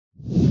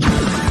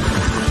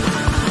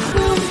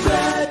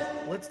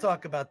let's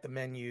talk about the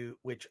menu,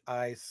 which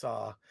I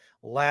saw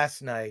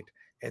last night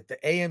at the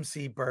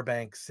AMC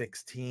Burbank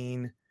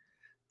 16.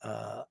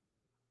 Uh,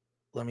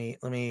 we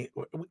kind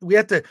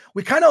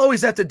of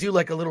always have to do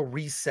like a little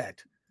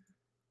reset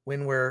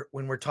when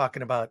we're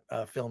talking about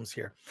films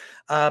here.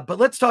 But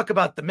let's talk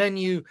about the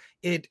menu.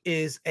 It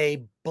is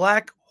a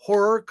black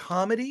horror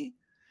comedy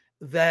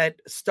that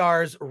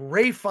stars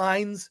Ray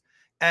Fiennes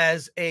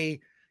as a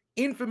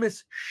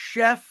infamous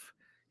chef.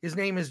 His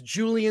name is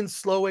Julian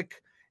Slowick,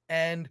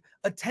 and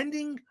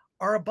attending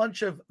are a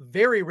bunch of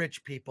very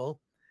rich people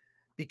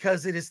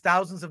because it is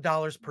thousands of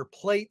dollars per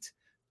plate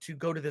to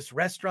go to this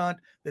restaurant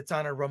that's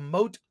on a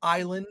remote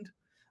island.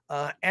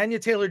 Anya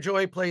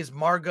Taylor-Joy plays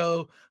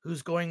Margot,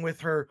 who's going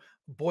with her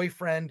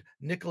boyfriend,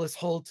 Nicholas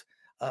Hoult,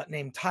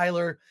 named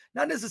Tyler.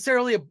 Not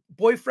necessarily a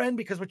boyfriend,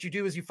 because what you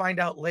do is you find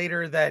out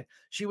later that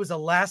she was a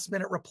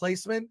last-minute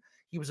replacement.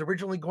 He was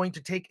originally going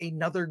to take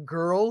another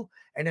girl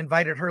and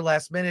invited her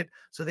last minute,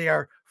 so they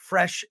are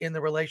fresh in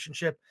the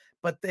relationship.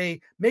 But they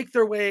make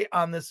their way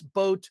on this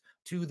boat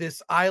to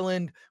this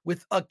island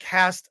with a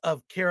cast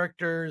of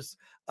characters.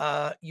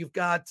 You've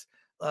got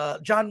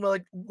John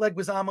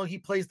Leguizamo. He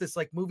plays this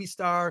like movie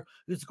star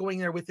who's going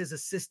there with his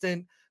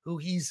assistant, who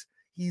he's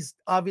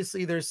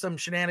obviously there's some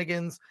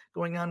shenanigans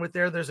going on with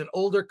there. There's an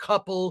older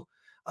couple,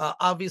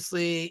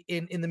 obviously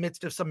in the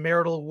midst of some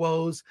marital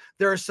woes.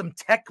 There are some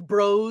tech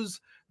bros.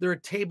 They're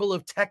a table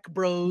of tech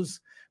bros,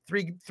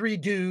 three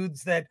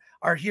dudes that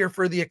are here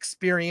for the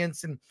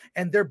experience,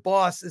 and their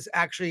boss is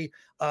actually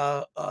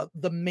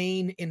the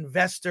main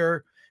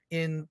investor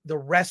in the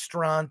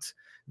restaurant.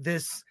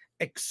 This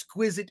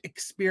exquisite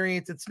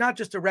experience. It's not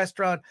just a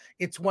restaurant.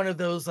 It's one of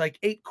those like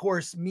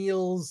 8-course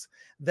meals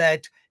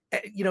that,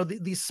 you know,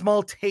 these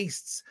small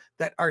tastes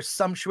that are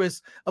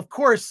sumptuous. Of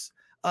course,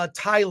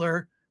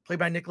 Tyler, played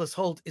by Nicholas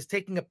Hoult, is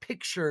taking a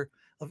picture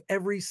of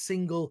every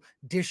single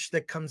dish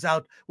that comes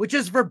out, which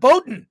is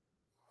verboten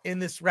in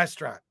this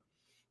restaurant.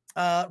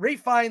 Ray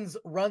Fiennes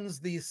runs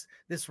this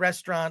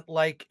restaurant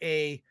like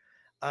a,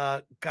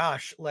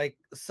 like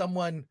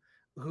someone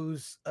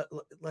who's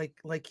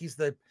like he's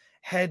the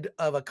head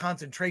of a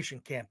concentration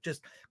camp.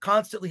 Just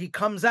constantly, he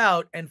comes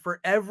out, and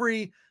for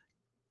every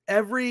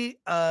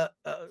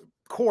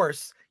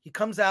course, he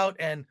comes out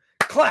and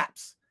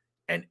claps,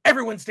 and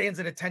everyone stands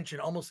at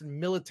attention, almost in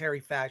military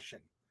fashion.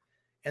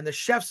 And the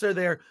chefs are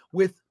there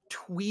with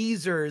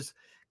tweezers,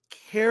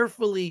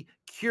 carefully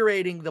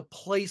curating the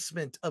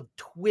placement of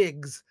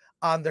twigs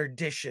on their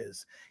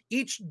dishes.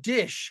 Each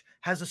dish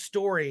has a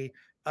story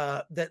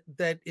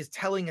that is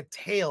telling a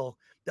tale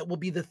that will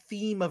be the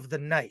theme of the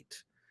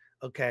night.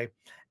 Okay.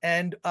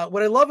 And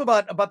what I love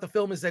about the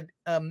film is that,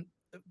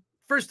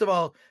 first of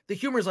all, the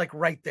humor is like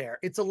right there.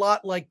 It's a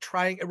lot like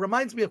it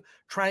reminds me of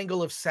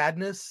Triangle of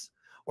Sadness,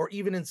 or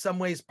even in some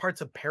ways parts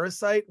of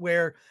Parasite,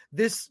 where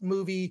this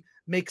movie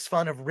makes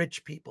fun of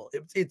rich people.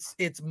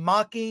 It's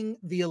mocking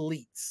the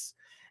elites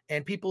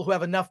and people who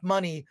have enough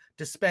money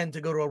to spend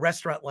to go to a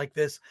restaurant like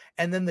this,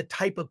 and then the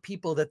type of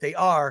people that they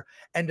are.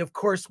 And of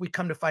course, we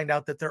come to find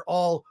out that they're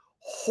all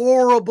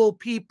horrible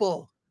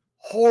people.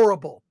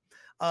 Horrible.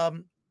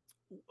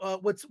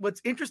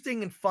 What's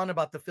interesting and fun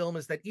about the film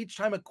is that each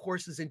time a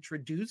course is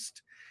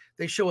introduced,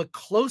 they show a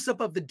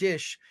close-up of the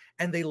dish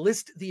and they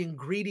list the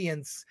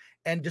ingredients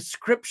and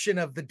description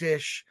of the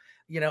dish,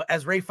 you know,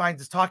 as Ray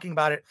Fiennes is talking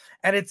about it.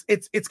 And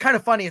it's kind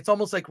of funny. It's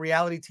almost like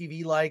reality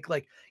TV,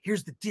 like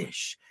here's the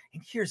dish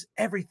and here's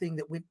everything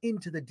that went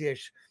into the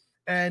dish.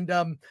 And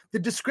the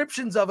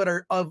descriptions of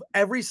it of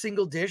every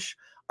single dish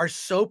are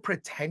so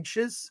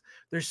pretentious.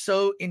 They're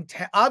so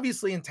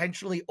obviously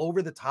intentionally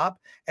over the top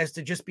as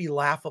to just be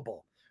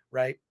laughable,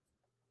 right?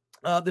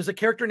 There's a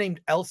character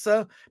named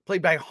Elsa,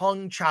 played by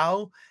Hong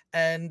Chow,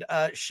 and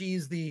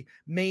she's the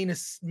main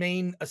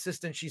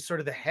assistant. She's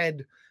sort of the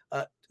head,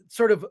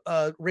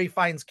 Ray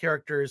Fiennes'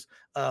 character's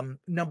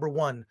number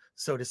one,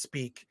 so to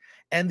speak.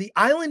 And the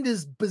island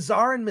is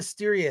bizarre and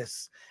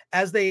mysterious.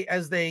 As they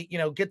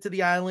get to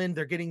the island,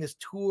 they're getting this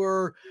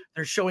tour.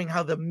 They're showing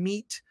how the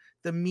meat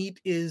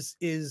is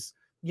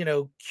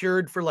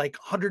cured for like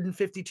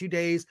 152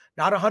 days,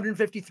 not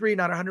 153,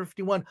 not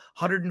 151,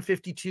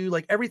 152.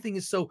 Like everything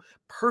is so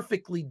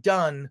perfectly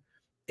done.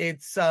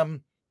 It's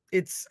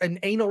an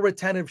anal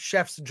retentive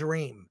chef's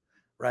dream,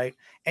 right?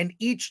 And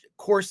each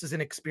course is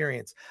an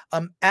experience.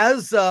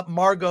 As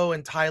Margot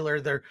and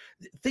Tyler,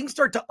 things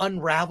start to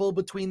unravel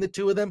between the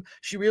two of them.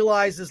 She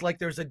realizes like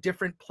there's a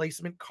different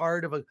placement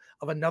card of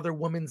another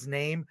woman's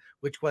name,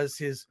 which was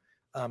his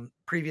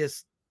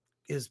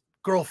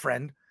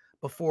girlfriend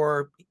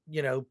before,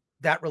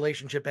 that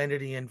relationship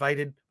ended. He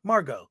invited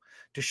Margot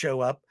to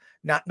show up,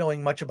 not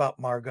knowing much about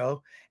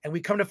Margot. And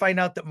we come to find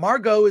out that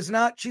Margot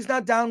she's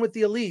not down with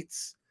the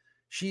elites.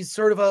 She's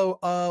sort of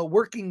a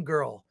working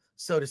girl,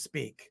 so to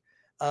speak,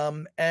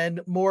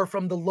 and more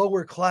from the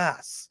lower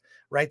class,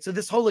 right? So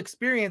this whole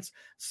experience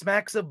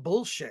smacks of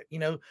bullshit.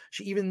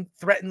 She even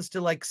threatens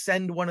to like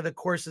send one of the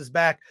courses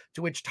back,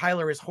 to which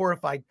Tyler is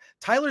horrified.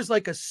 Tyler's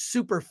like a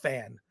super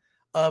fan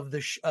of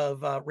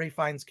Ray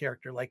Fiennes'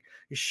 character, like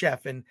his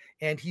chef, and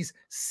he's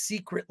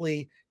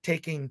secretly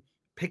taking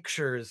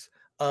pictures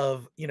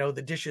of, you know,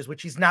 the dishes,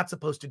 which he's not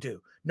supposed to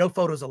do. No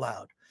photos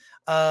allowed.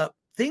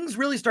 Things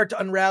really start to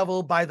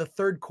unravel by the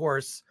third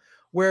course,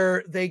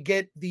 where they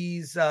get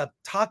these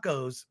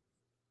tacos,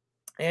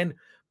 and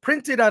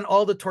printed on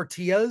all the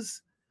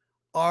tortillas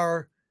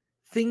are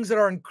things that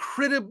are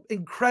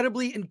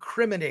incredibly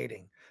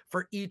incriminating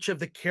for each of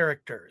the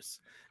characters.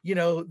 You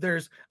know,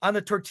 there's on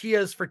the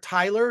tortillas for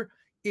Tyler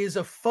is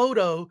a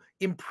photo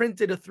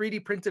imprinted, a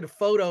 3D printed a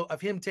photo of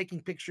him taking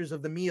pictures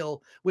of the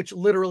meal, which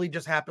literally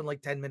just happened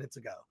like 10 minutes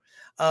ago.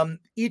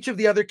 Each of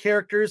the other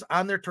characters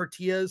on their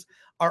tortillas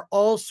are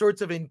all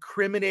sorts of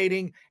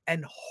incriminating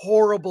and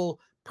horrible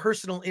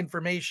personal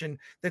information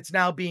that's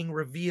now being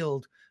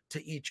revealed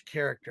to each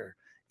character.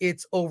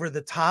 It's over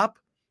the top.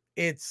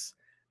 It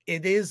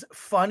is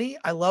funny.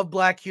 I love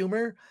black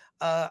humor.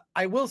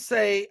 I will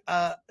say,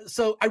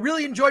 so I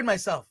really enjoyed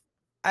myself.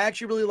 I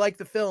actually really liked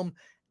the film,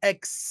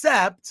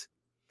 except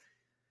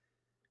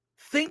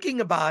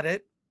thinking about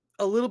it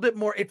a little bit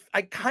more,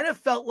 I kind of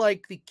felt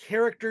like the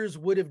characters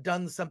would have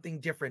done something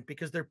different,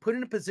 because they're put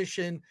in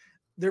positions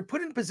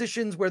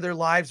where their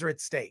lives are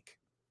at stake.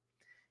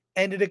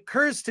 And it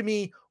occurs to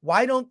me,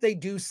 why don't they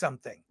do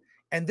something?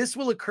 And this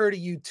will occur to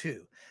you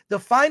too. The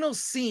final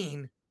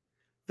scene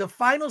of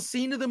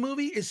the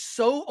movie is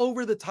so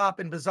over the top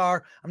and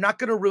bizarre. I'm not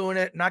going to ruin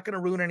it. Not going to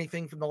ruin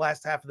anything from the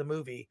last half of the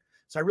movie.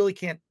 So I really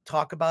can't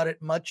talk about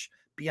it much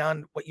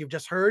beyond what you've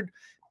just heard.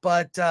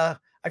 But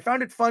I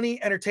found it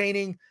funny,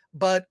 entertaining,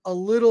 but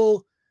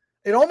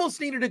it almost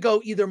needed to go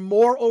either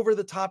more over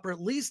the top, or at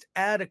least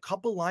add a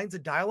couple lines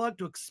of dialogue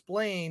to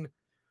explain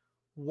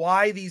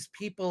why these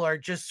people are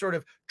just sort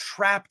of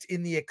trapped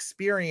in the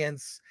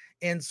experience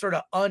and sort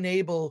of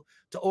unable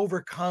to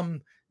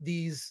overcome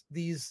these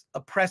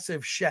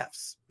oppressive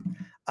chefs.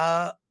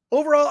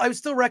 Overall, I would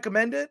still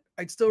recommend it.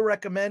 I'd still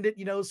recommend it.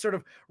 You know, sort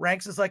of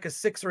ranks as like a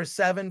 6 or a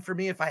 7 for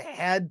me if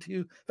I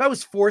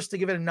was forced to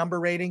give it a number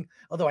rating,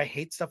 although I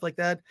hate stuff like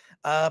that.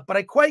 But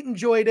I quite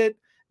enjoyed it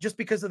just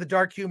because of the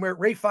dark humor.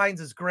 Ralph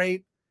Fiennes is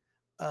great.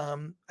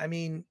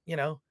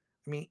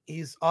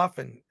 He's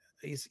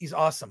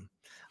awesome.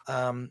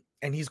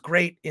 And he's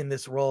great in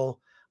this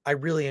role. I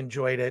really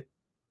enjoyed it.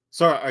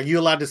 So are you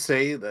allowed to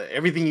say that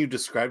everything you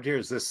described here,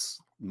 is this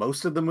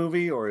most of the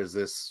movie, or is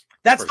this?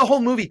 That's the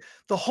whole movie.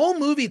 The whole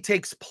movie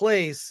takes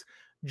place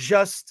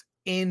just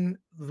in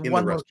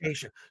one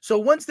location. So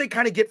once they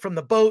kind of get from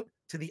the boat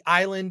to the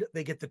island,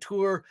 they get the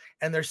tour,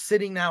 and they're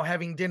sitting now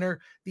having dinner.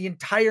 The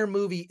entire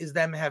movie is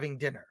them having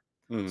dinner.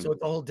 So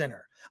it's a whole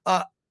dinner.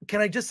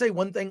 Can I just say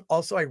one thing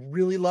also I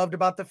really loved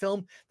about the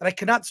film that I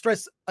cannot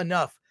stress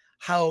enough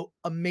how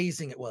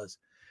amazing it was?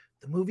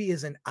 The movie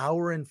is 1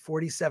 hour and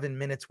 47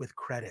 minutes with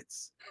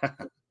credits.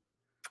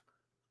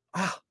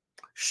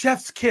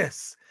 Chef's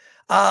kiss.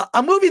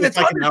 A movie that's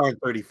like 1 hour and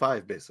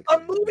 35, basically.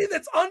 A movie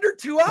that's under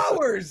 2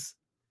 hours.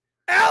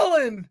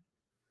 Alàn,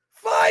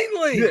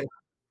 finally. Yeah.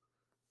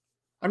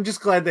 I'm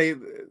just glad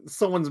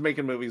someone's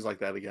making movies like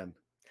that again.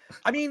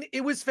 I mean,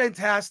 it was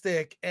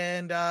fantastic,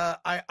 and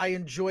I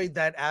enjoyed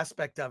that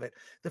aspect of it.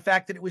 The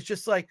fact that it was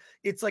just like,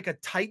 it's like a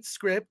tight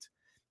script.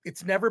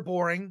 It's never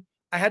boring.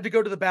 I had to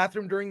go to the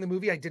bathroom during the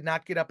movie. I did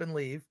not get up and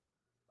leave.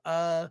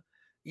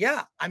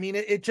 Yeah, I mean,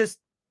 it's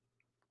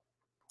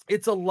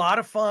a lot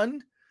of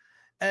fun.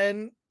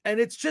 And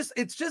it's just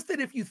that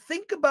if you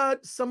think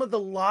about some of the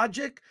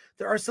logic,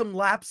 there are some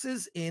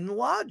lapses in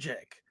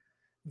logic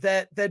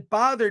that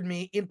bothered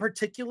me, in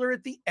particular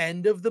at the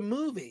end of the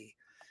movie.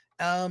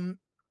 I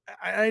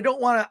don't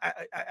want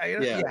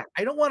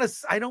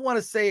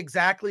to say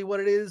exactly what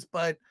it is,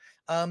 but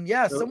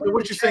yeah. So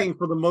what you're saying,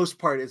 for the most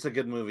part, it's a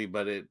good movie,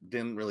 but it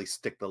didn't really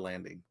stick the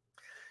landing.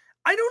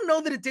 I don't know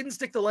that it didn't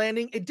stick the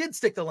landing. It did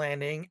stick the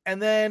landing. And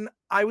then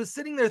I was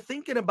sitting there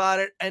thinking about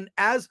it. And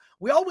as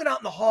we all went out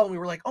in the hall, and we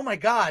were like, oh my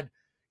God,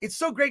 it's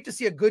so great to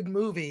see a good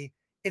movie.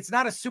 It's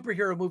not a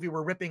superhero movie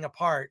we're ripping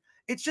apart.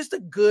 It's just a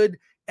good,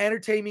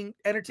 entertaining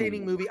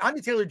movie.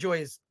 Anya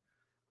Taylor-Joy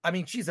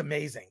she's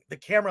amazing. The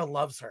camera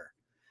loves her.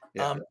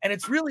 Yeah. And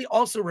it's really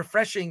also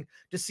refreshing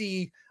to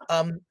see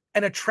an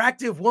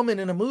attractive woman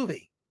in a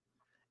movie.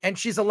 And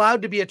she's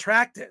allowed to be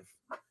attractive.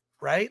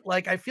 Right?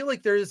 Like, I feel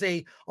like there is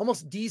a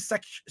almost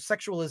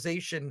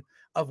desexualization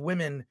of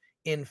women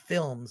in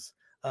films,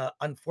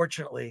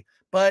 unfortunately.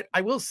 But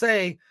I will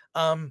say,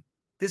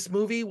 this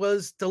movie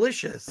was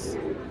delicious.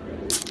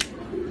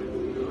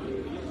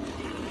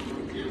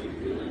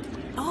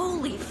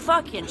 Holy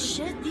fucking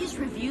shit, these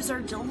reviews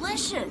are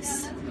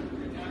delicious.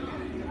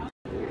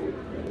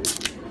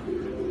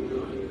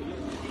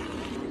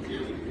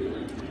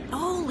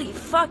 Holy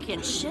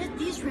fucking shit,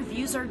 these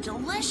reviews are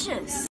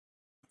delicious.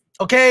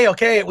 Okay,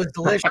 it was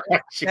delicious.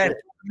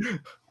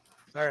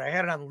 Sorry, I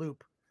had it on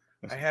loop.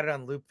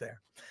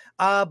 There.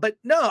 But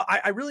no,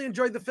 I really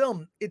enjoyed the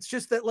film. It's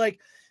just that,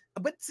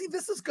 but see,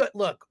 this is good.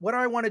 Look, what do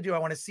I want to do? I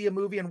want to see a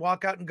movie and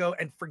walk out and go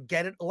and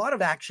forget it. A lot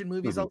of action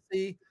movies I'll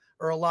see,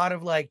 or a lot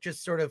of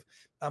just sort of,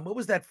 what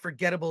was that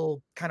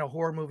forgettable kind of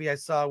horror movie I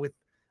saw with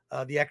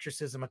The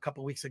Exorcism a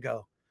couple weeks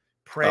ago?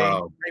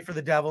 Pray for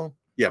the Devil.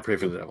 Yeah, Pray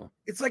for the Devil.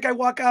 It's like I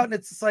walk out and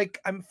it's just like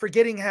I'm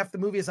forgetting half the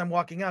movie as I'm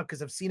walking out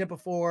because I've seen it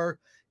before.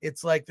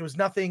 It's like there was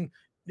nothing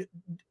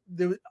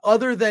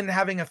other than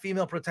having a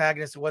female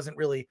protagonist. It wasn't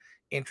really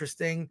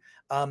interesting.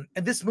 And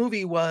this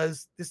movie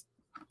was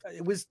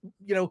it was,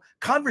 you know,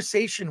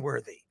 conversation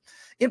worthy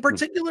in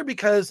particular,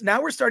 because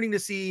now we're starting to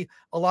see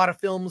a lot of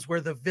films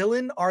where the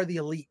villain are the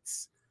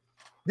elites.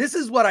 This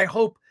is what I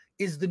hope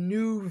is the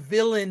new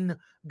villain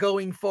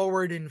going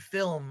forward in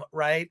film,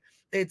 right?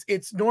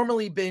 It's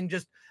normally been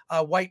just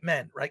white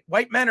men, right?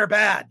 White men are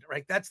bad,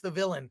 right? That's the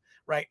villain,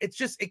 right? It's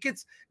just, it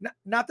gets,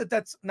 not that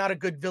that's not a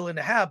good villain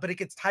to have, but it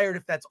gets tired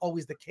if that's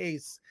always the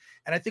case.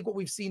 And I think what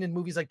we've seen in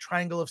movies like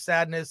Triangle of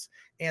Sadness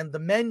and The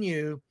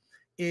Menu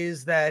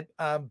is that,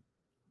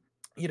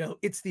 you know,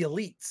 it's the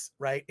elites,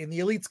 right? And the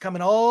elites come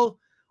in all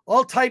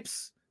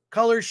types,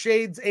 colors,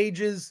 shades,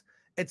 ages,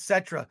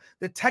 etc.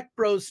 The Tech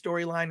Bros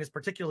storyline is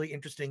particularly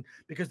interesting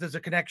because there's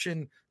a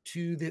connection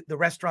to the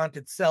restaurant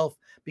itself,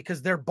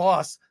 because their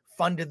boss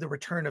funded the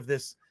return of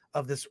this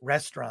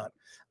restaurant.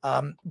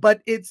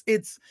 But it's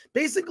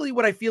basically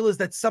what I feel is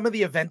that some of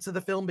the events of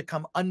the film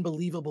become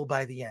unbelievable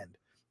by the end.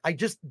 I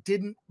just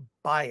didn't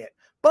buy it,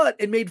 but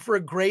it made for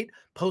a great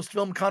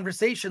post-film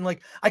conversation.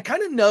 Like, I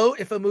kind of know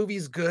if a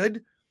movie's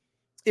good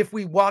if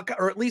we walk,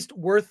 or at least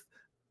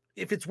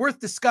if it's worth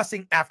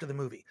discussing after the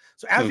movie.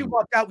 So as we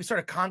walked out, we sort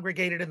of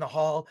congregated in the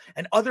hall,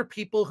 and other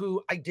people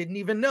who I didn't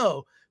even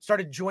know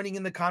started joining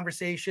in the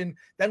conversation.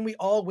 Then we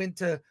all went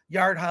to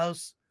Yard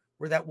House,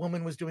 where that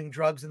woman was doing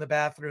drugs in the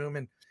bathroom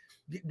and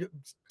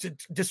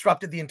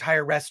disrupted the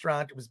entire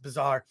restaurant. It was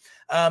bizarre.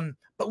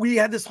 But we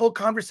had this whole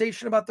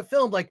conversation about the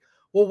film. Like,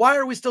 well, why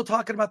are we still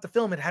talking about the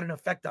film? It had an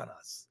effect on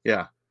us.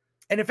 Yeah.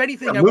 And if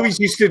anything, movies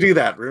used to do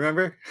that,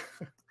 remember?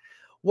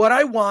 What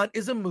I want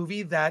is a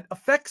movie that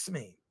affects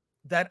me,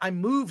 that I'm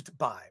moved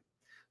by.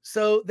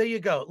 So there you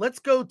go. Let's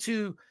go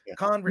to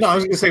conversation. No, I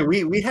was going to say,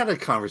 we had a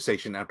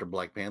conversation after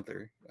Black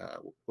Panther,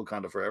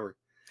 Wakanda Forever.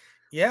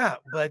 Yeah,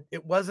 but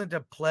it wasn't a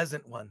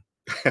pleasant one.